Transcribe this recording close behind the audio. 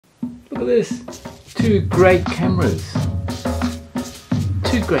Look at this. Two great cameras.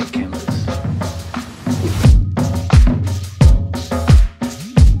 Two great cameras.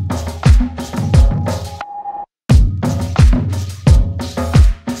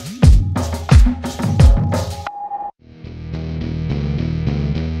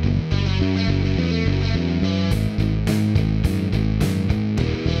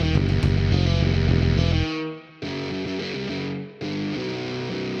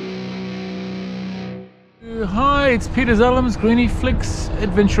 Hi, it's Peter Zellum's Griniflix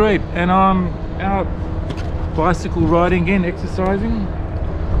Adventure 8 and I'm out bicycle riding again, exercising.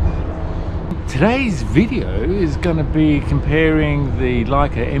 Today's video is going to be comparing the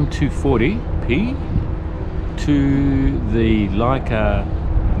Leica M240-P to the Leica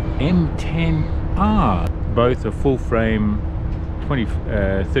M10-R. Both are full frame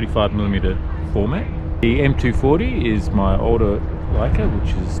 35mm format. The M240 is my older Leica,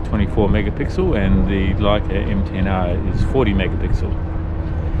 which is 24 megapixel, and the Leica M10R is 40 megapixel.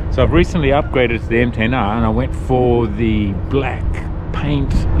 So I've recently upgraded to the M10R and I went for the black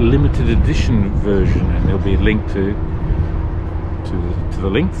paint limited edition version, and there'll be a link to the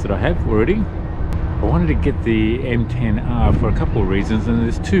links that I have already. I wanted to get the M10R for a couple of reasons, and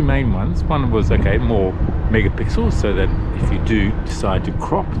there's two main ones. One was, okay, more megapixels, so that if you do decide to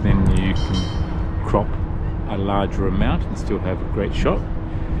crop, then you can crop a larger amount and still have a great shot.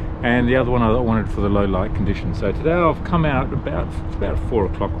 And the other one I wanted for the low light conditions. So today I've come out it's about 4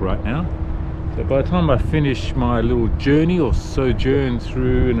 o'clock right now. So by the time I finish my little journey or sojourn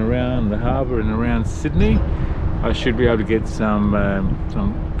through and around the harbour and around Sydney, I should be able to get some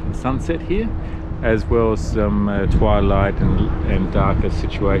sunset here, as well as some twilight and darker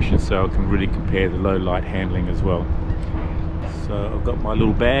situations, so I can really compare the low light handling as well. So I've got my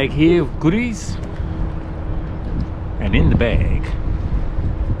little bag here of goodies. And in the bag,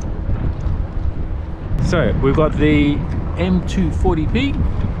 so we've got the M240-P,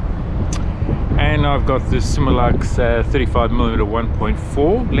 and I've got the Summilux 35mm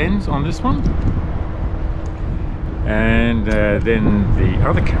 1.4 lens on this one, and then the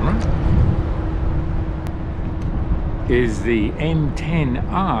other camera is the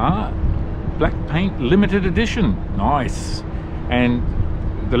M10R black paint limited edition. Nice. And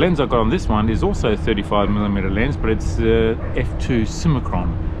the lens I got on this one is also a 35mm lens, but it's f2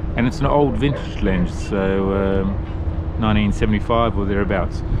 Monochrom, and it's an old vintage lens, so 1975 or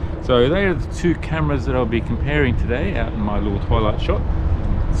thereabouts. So they are the two cameras that I'll be comparing today out in my little twilight shot,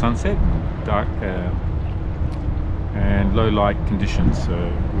 sunset, dark and low light conditions. So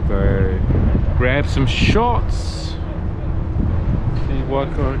we'll go grab some shots, see what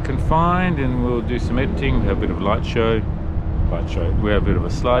I can find, and we'll do some editing. We'll have a bit of light show. We have a bit of a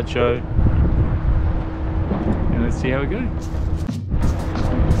slideshow, and let's see how it goes.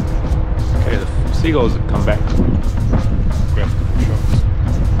 Okay, the seagulls have come back. Grab some shots.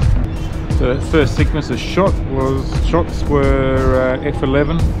 So that first sequence of shots were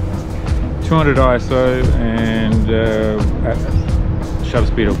f11, 200 ISO, and at shutter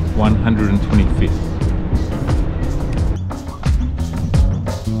speed of 125th.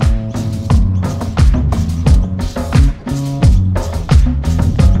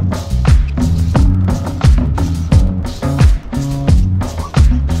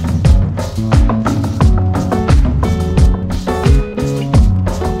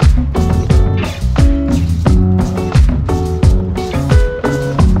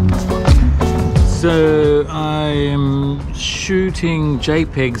 So I am shooting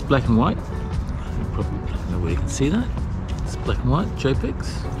JPEGs black and white. You probably don't know where you can see that. It's black and white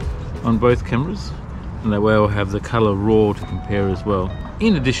JPEGs on both cameras, and that way I'll have the color raw to compare as well,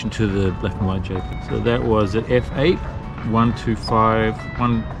 in addition to the black and white JPEG. So that was at f8,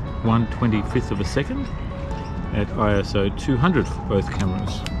 125th of a second at ISO 200 for both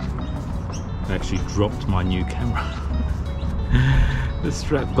cameras. I actually dropped my new camera. The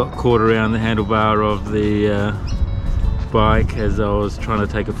strap got caught around the handlebar of the bike as I was trying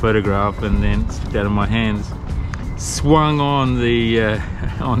to take a photograph, and then slipped out of my hands, swung on the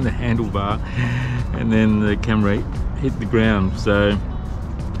handlebar, and then the camera hit the ground. So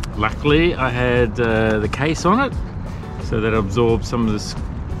luckily I had the case on it, so that absorbed some of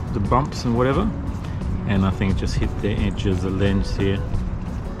the bumps and whatever, and I think it just hit the edge of the lens here,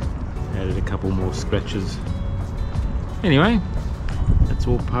 added a couple more scratches. Anyway, that's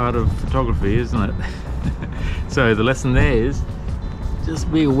all part of photography, isn't it? So the lesson there is just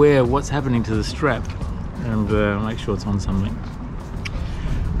be aware of what's happening to the strap, and make sure it's on something.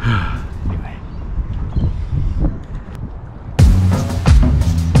 Anyway.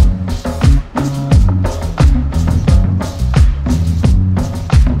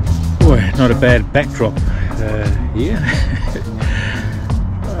 Boy, not a bad backdrop here.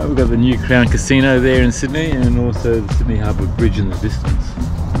 We've got the new Crown Casino there in Sydney, and also the Sydney Harbour Bridge in the distance.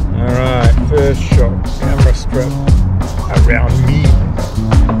 Alright, first shot, camera strap around me.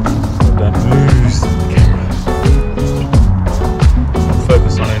 So don't lose the camera. I'll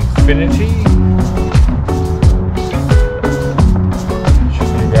focus on infinity.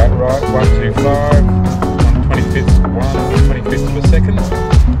 Should be about right, 125, 1/25th of a second,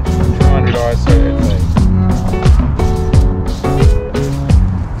 200 ISO FA.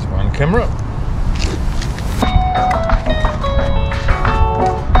 It's one camera.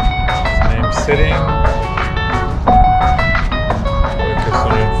 Same setting. Focus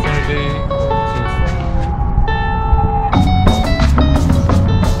on infinity.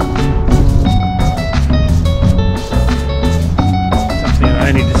 Something I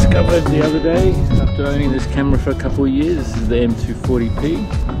only discovered the other day after owning this camera for a couple of years. This is the M240-P.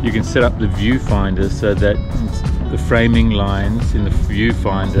 You can set up the viewfinder so that the framing lines in the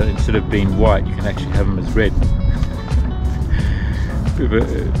viewfinder, instead of being white, you can actually have them as red.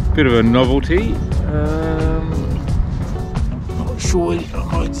 Bit of a novelty. Not sure, I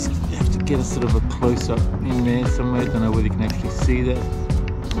might just have to get a sort of a close-up in there somewhere. I don't know whether you can actually see that.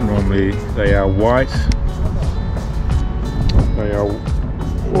 Normally they are white. They are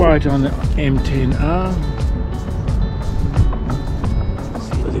white on the M10-R. Let's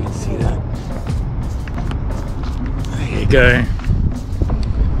see whether you can see that. There you go.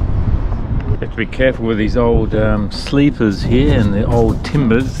 You have to be careful with these old sleepers here and the old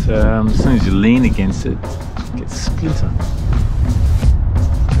timbers. As soon as you lean against it, it gets splinter.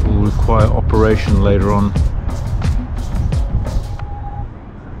 It will require operation later on.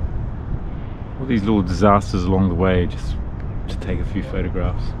 All these little disasters along the way, just to take a few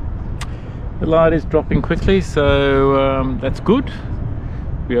photographs. The light is dropping quickly, so that's good.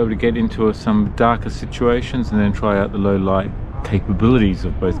 Be able to get into some darker situations and then try out the low light capabilities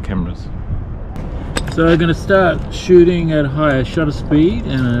of both cameras. So I'm going to start shooting at higher shutter speed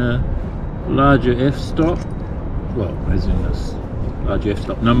and a larger f-stop, well, as in this larger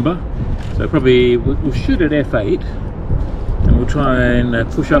f-stop number. So probably we'll shoot at f8 and we'll try and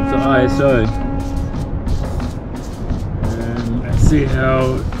push up the ISO and see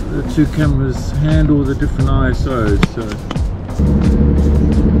how the two cameras handle the different ISOs.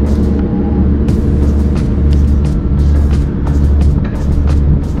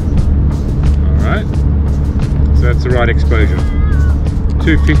 So that's the right exposure.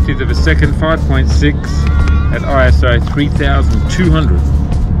 2/50th of a second, 5.6 at ISO 3200.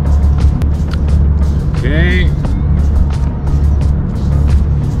 Okay.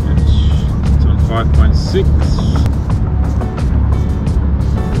 It's on 5.6.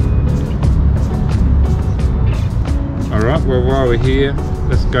 Alright, well while we're here,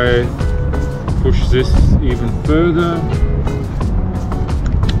 let's go push this even further.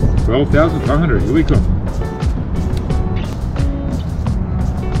 12,500, here we come.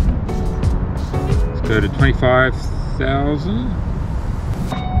 Go to 25,000.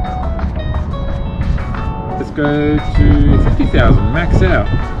 Let's go to 50,000, max out.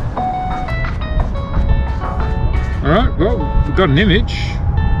 Alright, well, we've got an image.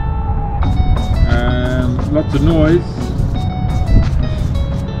 Lots of noise.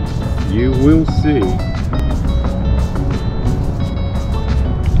 You will see.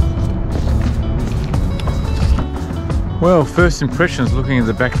 Well, first impressions looking at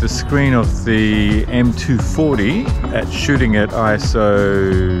the back of the screen of the M240 at shooting at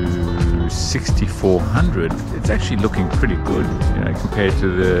ISO 6400, it's actually looking pretty good, you know, compared to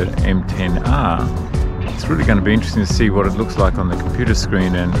the M10R. It's really going to be interesting to see what it looks like on the computer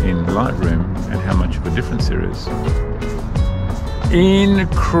screen and in Lightroom and how much of a difference there is.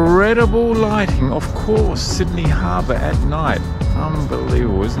 Incredible lighting, of course, Sydney Harbour at night.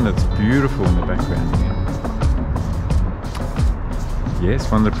 Unbelievable, isn't it? It's beautiful in the background here.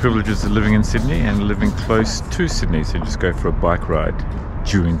 Yes, one of the privileges of living in Sydney and living close to Sydney, so just go for a bike ride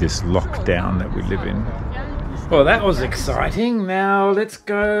during this lockdown that we live in. Well, that was exciting. Now let's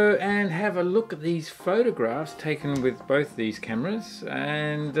go and have a look at these photographs taken with both these cameras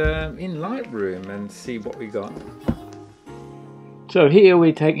and in Lightroom and see what we got. So here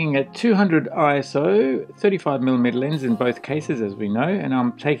we're taking a 200 ISO 35mm lens in both cases, as we know, and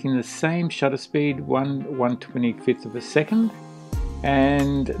I'm taking the same shutter speed, 1/125th of a second.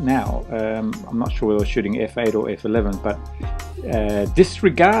 And now, I'm not sure whether we're shooting f8 or f11, but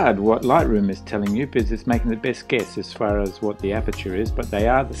disregard what Lightroom is telling you because it's making the best guess as far as what the aperture is, but they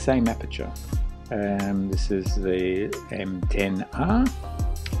are the same aperture. This is the M10R,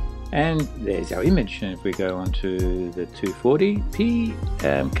 And there's our image. And if we go on to the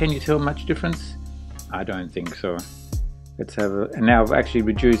 240p, can you tell much difference? I don't think so. Let's have a, and now I've actually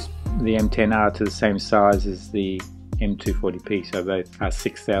reduced the M10R to the same size as the M240p, so both are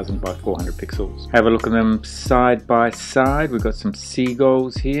 6000 by 400 pixels. Have a look at them side by side. We've got some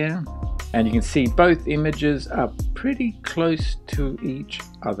seagulls here, and you can see both images are pretty close to each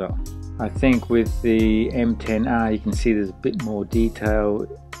other. I think with the M10R you can see there's a bit more detail.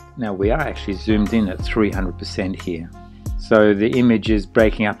 Now we are actually zoomed in at 300% here, so the image is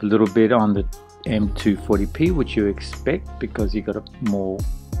breaking up a little bit on the M240p, which you expect because you got more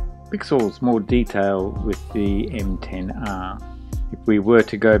pixels, more detail with the M10R. If we were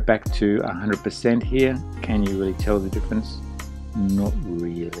to go back to 100% here, can you really tell the difference? Not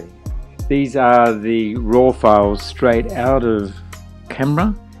really. These are the raw files straight out of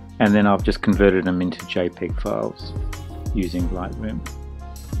camera, and then I've just converted them into JPEG files using Lightroom.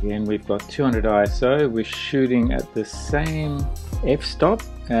 Again, we've got 200 ISO. We're shooting at the same f-stop,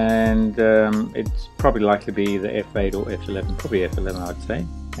 and it's probably likely to be the f8 or f11, probably f11 I'd say,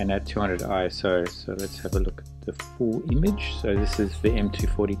 and at 200 ISO. So let's have a look at the full image. So this is the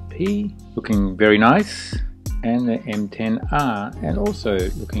M240p, looking very nice, and the M10R, and also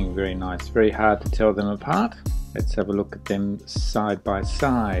looking very nice. Very hard to tell them apart. Let's have a look at them side by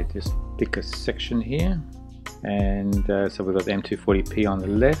side. Just pick a section here, and so we've got the M240p on the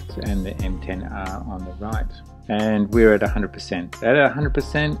left and the M10R on the right, and we're at 100%. At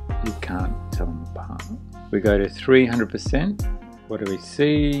 100% you can't tell them apart. We go to 300%. What do we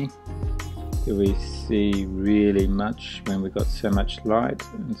see? Do we see really much when we've got so much light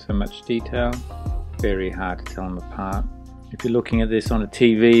and so much detail? Very hard to tell them apart. If you're looking at this on a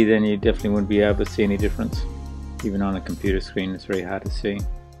TV, then you definitely wouldn't be able to see any difference. Even on a computer screen it's very hard to see.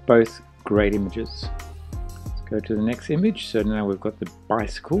 Both great images. Let's go to the next image. So now we've got the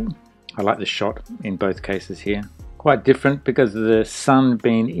bicycle. I like the shot in both cases here. Quite different because of the sun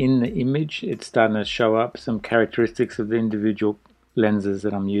being in the image. It's starting to show up some characteristics of the individual lenses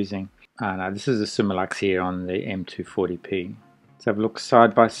that I'm using. Now this is a Summilux here on the M240p. Let's have a look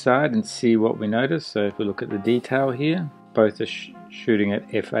side by side and see what we notice. So if we look at the detail here, both are shooting at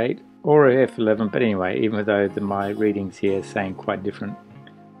f8 or f11, but anyway, even though my readings here are saying quite different.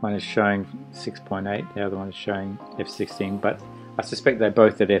 One is showing 6.8, the other one is showing f16, but I suspect they're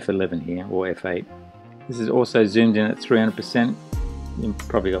both at f11 here, or f8. This is also zoomed in at 300%. You've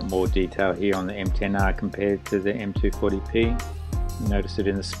probably got more detail here on the M10R compared to the M240p. You notice it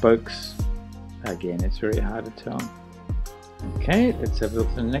in the spokes. Again, it's very hard to tell. Okay, let's have a look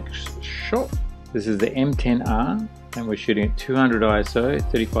at the next shot. This is the M10R, and we're shooting at 200 ISO,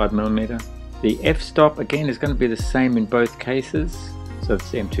 35mm. The f-stop again is going to be the same in both cases. So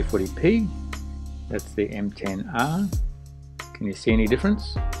it's the M240p, that's the M10R. Can you see any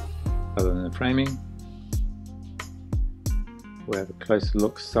difference other than the framing? We'll have a closer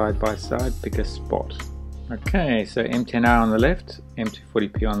look side by side, pick a spot. Okay, so M10R on the left,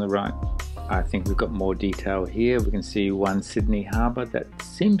 M240p on the right. I think we've got more detail here. We can see one Sydney Harbour that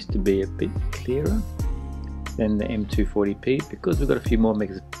seems to be a bit clearer than the M240p because we've got a few more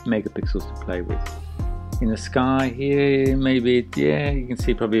megapixels to play with. In the sky here, maybe, yeah, you can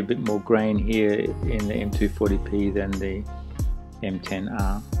see probably a bit more grain here in the M240p than the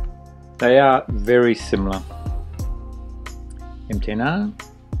M10R. They are very similar. M10R,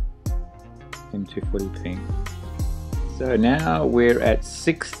 M240p. So now we're at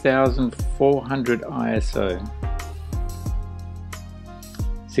 6400 ISO.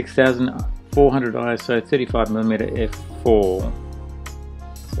 6400 ISO, 35mm f4.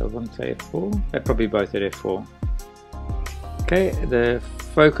 So I want to say f4. They're probably both at f4. Okay, the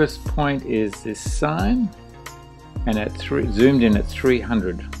focus point is this sign, and at zoomed in at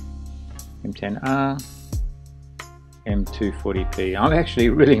 300. M10R, M240p. I'm actually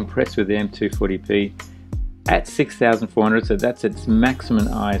really impressed with the M240p at 6400, so that's its maximum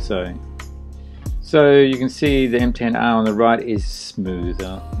ISO. So you can see the M10R on the right is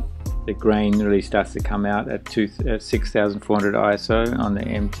smoother. The grain really starts to come out at 6400 ISO on the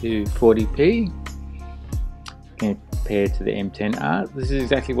M240p compared to the M10R. This is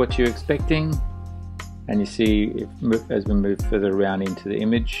exactly what you're expecting, and you see as we move further around into the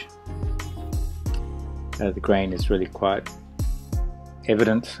image, the grain is really quite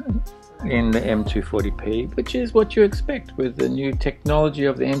evident in the M240p, which is what you expect with the new technology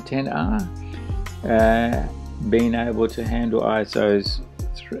of the M10R, being able to handle ISOs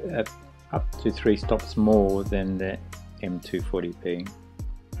up to 3 stops more than the M240p.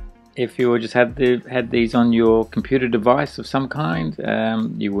 If you just had these on your computer device of some kind,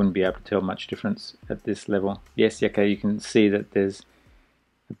 you wouldn't be able to tell much difference at this level. Yes, okay, you can see that there's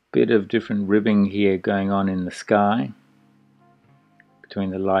a bit of different ribbing here going on in the sky between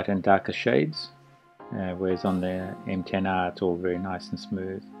the light and darker shades, whereas on the M10R it's all very nice and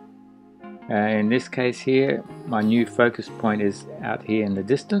smooth. In this case here, my new focus point is out here in the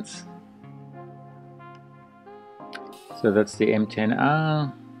distance. So that's the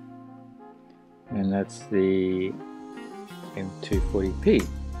M10R, and that's the M240-P.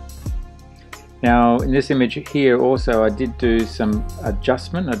 Now in this image here also I did do some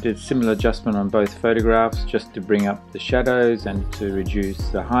adjustment. I did similar adjustment on both photographs just to bring up the shadows and to reduce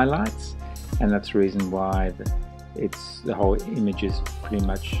the highlights, and that's the reason why the whole image is pretty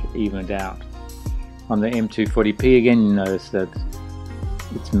much evened out. On the M240-P again, you notice that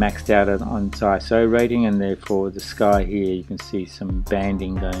it's maxed out on its ISO rating, and therefore the sky here you can see some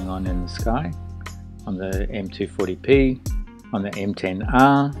banding going on in the sky. On the M240-P, on the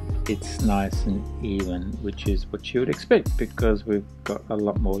M10R, it's nice and even, which is what you would expect because we've got a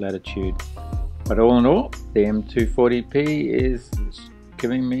lot more latitude. But all in all, the M240-P is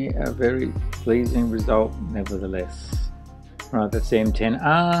giving me a very pleasing result nevertheless. Right, that's the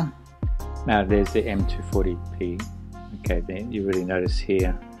M10R. Now there's the M240-P. Okay, then you really notice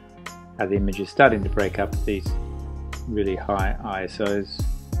here how the image is starting to break up at these really high ISOs.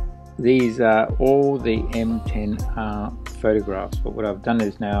 These are all the M10R photographs, but what I've done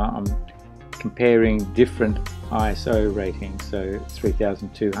is now I'm comparing different ISO ratings, so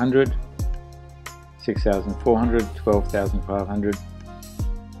 3200, 6400, 12500,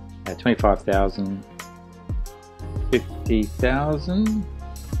 25,000, 50,000,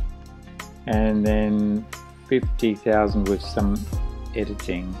 and then 50,000 with some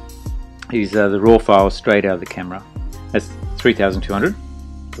editing. These are the raw files straight out of the camera. That's 3200,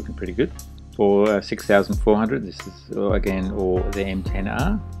 looking pretty good. For 6400, this is again all the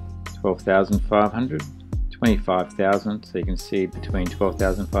M10R. 12,500, 25,000, so you can see between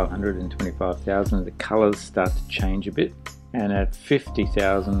 12,500 and 25,000 the colors start to change a bit, and at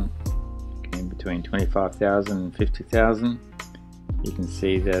 50,000, again between 25,000 and 50,000, you can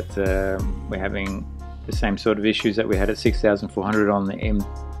see that we're having the same sort of issues that we had at 6,400 on the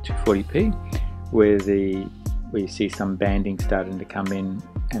M240-P, where you see some banding starting to come in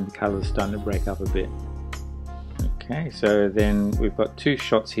and the colors starting to break up a bit. Okay, so then we've got two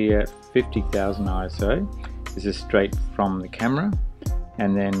shots here, 50,000 ISO. This is straight from the camera,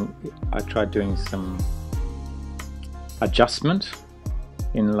 and then I tried doing some adjustment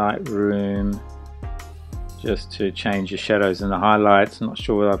in Lightroom just to change the shadows and the highlights. I'm not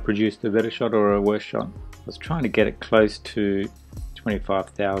sure whether I produced a better shot or a worse shot. I was trying to get it close to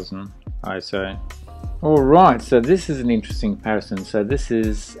 25,000 ISO. Alright, so this is an interesting comparison. So this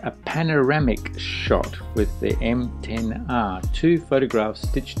is a panoramic shot with the M10R. Two photographs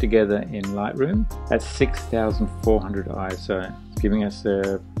stitched together in Lightroom at 6,400 ISO. It's giving us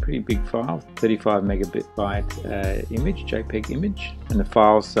a pretty big file, 35 megabyte image, JPEG image. And the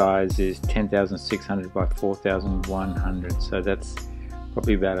file size is 10,600 by 4,100. So that's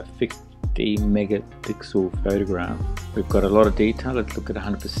probably about a 50 megapixel photograph. We've got a lot of detail. Let's look at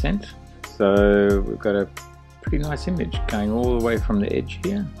 100%. So we've got a pretty nice image going all the way from the edge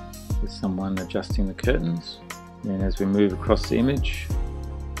here with someone adjusting the curtains. And as we move across the image,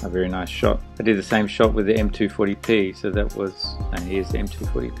 a very nice shot. I did the same shot with the M240-P, so that was, and here's the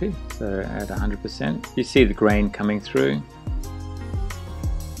M240-P. So at 100%, you see the grain coming through.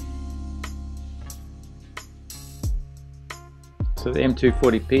 So the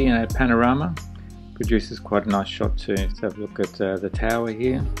M240-P in a panorama produces quite a nice shot too. Let's have a look at the tower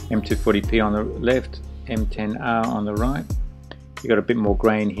here. M240-P on the left, M10R on the right. You got a bit more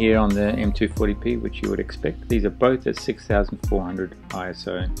grain here on the M240-P, which you would expect. These are both at 6,400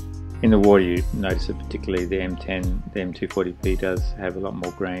 ISO. In the water you notice it, particularly the M10, the M240-P does have a lot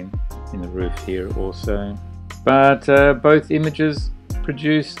more grain in the roof here also. But both images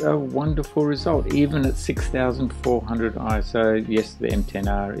produce a wonderful result, even at 6,400 ISO. Yes, the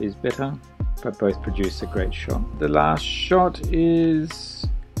M10R is better, but both produce a great shot. The last shot is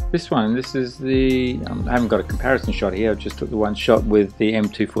this one. This is the, I haven't got a comparison shot here, I just took the one shot with the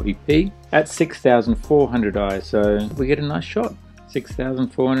M240-P. At 6,400 ISO, we get a nice shot.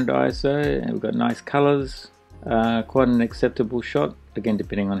 6,400 ISO, and we've got nice colors, quite an acceptable shot, again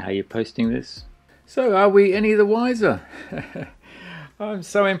depending on how you're posting this. So are we any the wiser? I'm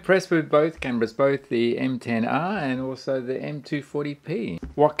so impressed with both cameras, both the M10R and also the M240-P.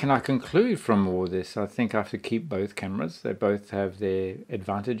 What can I conclude from all this? I think I have to keep both cameras. They both have their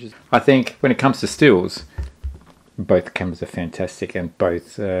advantages. I think when it comes to stills, both cameras are fantastic and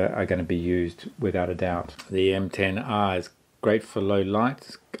both are going to be used without a doubt. The M10R is great for low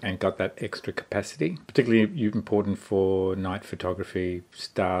light and got that extra capacity, particularly important for night photography,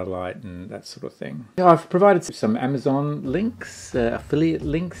 starlight and that sort of thing. I've provided some Amazon links, affiliate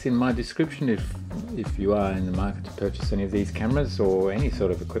links in my description if you are in the market to purchase any of these cameras or any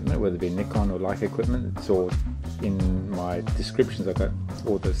sort of equipment, whether it be Nikon or Leica equipment. It's all in my descriptions. I've got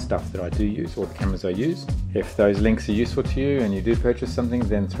all the stuff that I do use, all the cameras I use. If those links are useful to you and you do purchase something,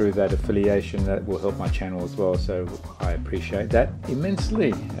 then through that affiliation that will help my channel as well, so I appreciate that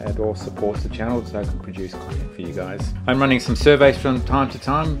immensely. It all supports the channel so I can produce content for you guys. I'm running some surveys from time to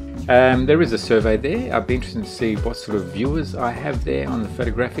time. There is a survey there. I'd be interested to see what sort of viewers I have there on the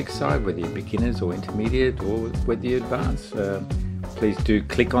photographic side, whether you're beginners or intermediate or whether you're advanced. Please do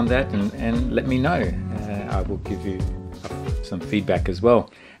click on that and let me know. I will give you some feedback as well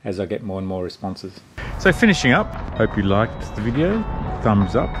as I get more and more responses. So finishing up, hope you liked the video.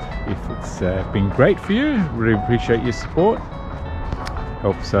 Thumbs up if it's been great for you. Really appreciate your support.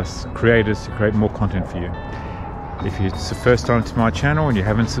 Helps us creators to create more content for you. If it's the first time to my channel and you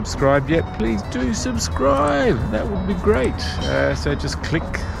haven't subscribed yet, please do subscribe. That would be great. So just click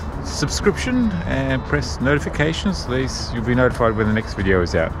subscription and press notifications. At least you'll be notified when the next video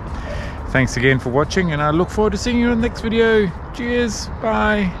is out. Thanks again for watching, and I look forward to seeing you in the next video. Cheers,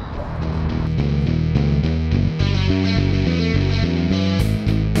 bye.